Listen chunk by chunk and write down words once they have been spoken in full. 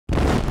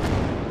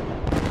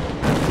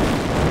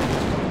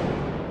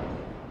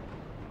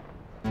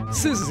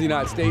Citizens of the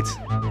United States,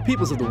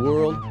 peoples of the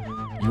world,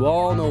 you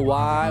all know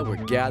why we're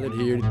gathered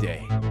here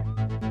today.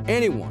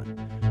 Anyone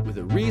with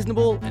a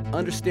reasonable and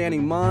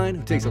understanding mind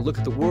who takes a look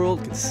at the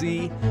world can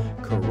see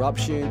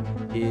corruption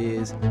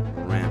is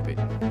rampant.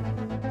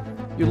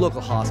 Your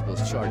local hospital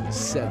is charging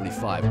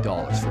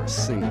 $75 for a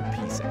single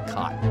piece of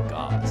cotton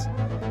gauze.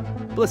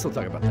 But let's not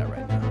talk about that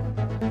right now.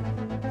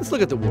 Let's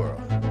look at the world.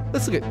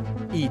 Let's look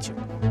at Egypt,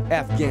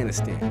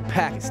 Afghanistan,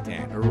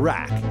 Pakistan,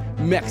 Iraq,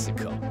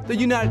 Mexico, the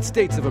United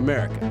States of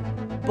America,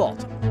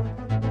 Baltimore.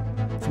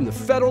 From the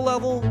federal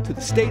level to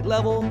the state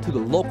level to the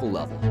local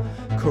level,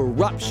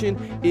 corruption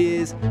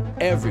is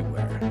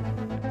everywhere.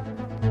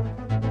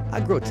 I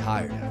grow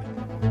tired of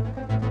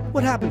it.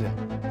 What happened to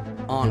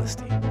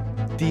honesty,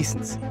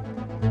 decency,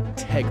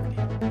 integrity?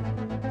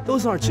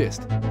 Those aren't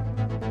just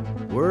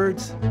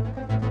words.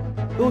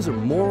 Those are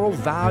moral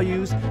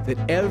values that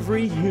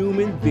every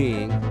human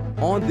being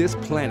on this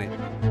planet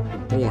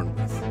was born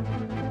with.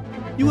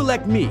 You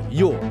elect me,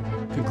 your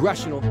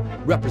congressional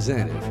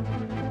representative,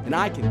 and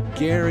I can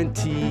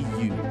guarantee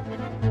you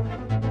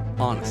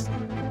honesty,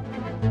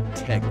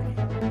 integrity,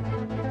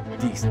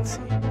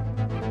 decency.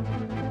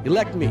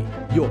 Elect me,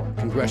 your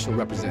congressional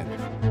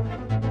representative.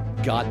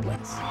 God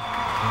bless.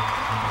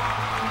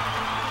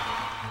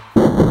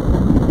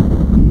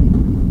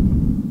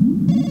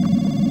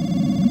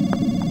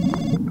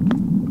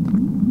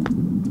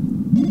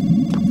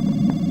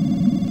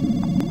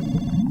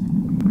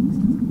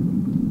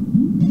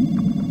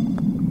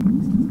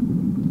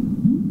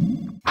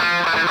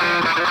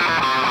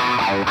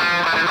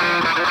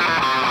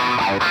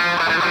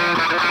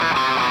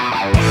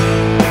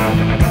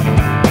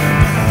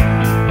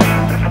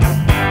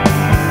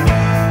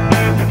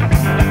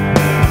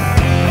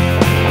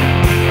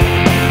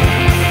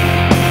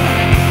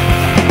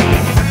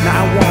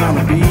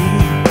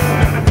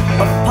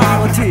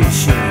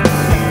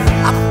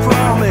 I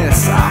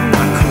promise I'm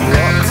not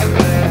corrupt,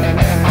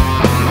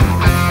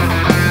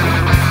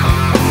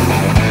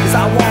 'cause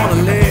I wanna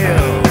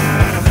live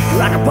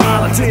like a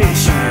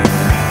politician.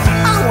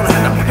 I don't wanna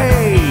have to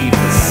pay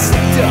for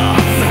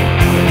stuff.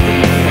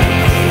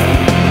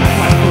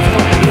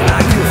 Yeah,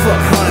 I give a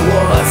fuck, honey,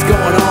 what's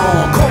going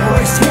on?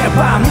 Corporations can't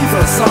buy me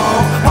for a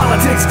song.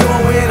 Politics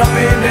going up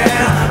and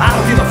down. I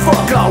don't give a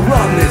fuck, I'll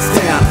run this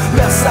town.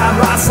 Left side,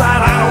 right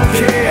side, I don't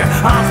care.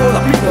 I'm for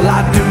the people,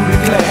 I do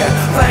declare.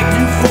 Thank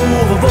you for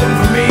voting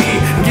for me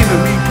and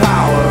giving me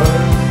power.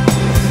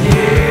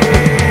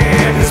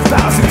 Yeah, 'cause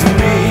power's to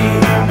me.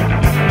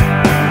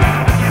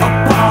 A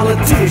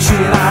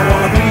politician I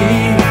wanna be.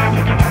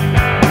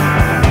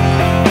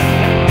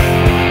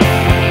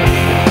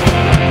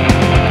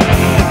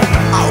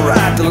 I'll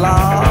write the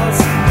laws.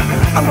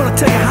 I'm gonna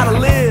tell you how to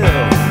live,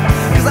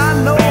 'cause I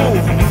know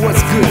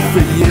what's good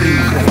for you.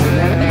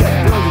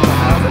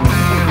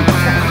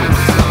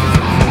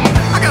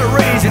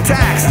 Your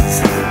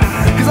taxes,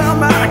 'cause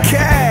I'm out of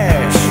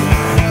cash.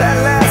 That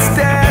last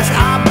stash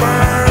I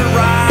burned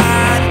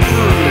right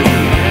through.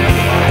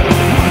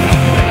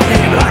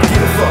 Yeah, but I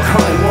give a fuck,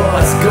 honey,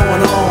 what's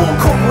going on?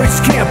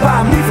 Corporations can't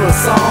buy me for a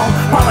song.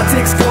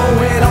 Politics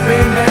going up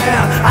and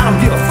down. I don't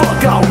give a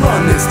fuck, I'll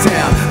run this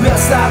town.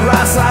 Left side,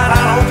 right side,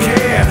 I don't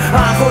care.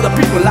 I'm for the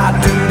people, I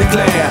do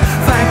declare.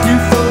 Thank you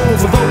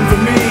for voting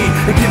for me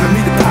and giving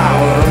me the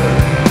power.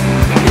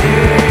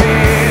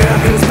 Yeah,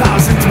 'cause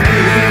power's into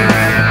me.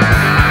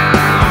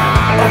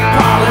 A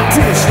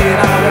politician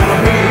I wanna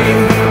be.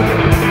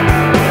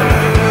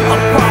 A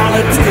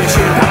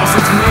politician,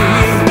 power to me.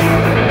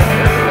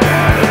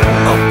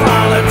 A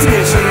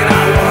politician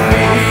I wanna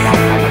be.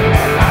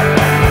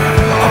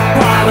 A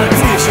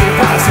politician,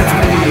 power to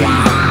me.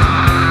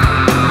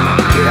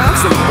 Yeah, I'm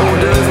some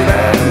orders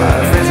that my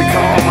friends they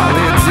call my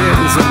legit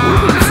and some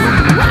orders from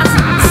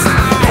license.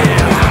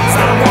 Yeah, 'cause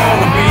I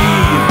wanna be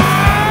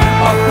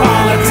a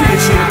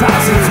politician,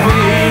 power to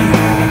me.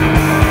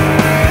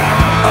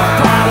 A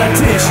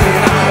politician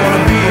I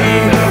wanna be.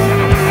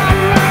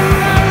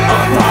 A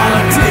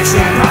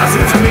politician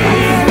passes to me.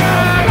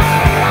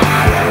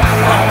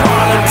 A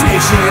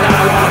politician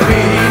I wanna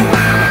be.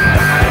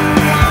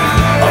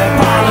 A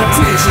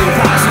politician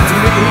passes to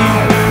me.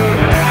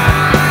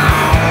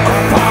 A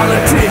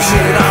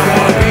politician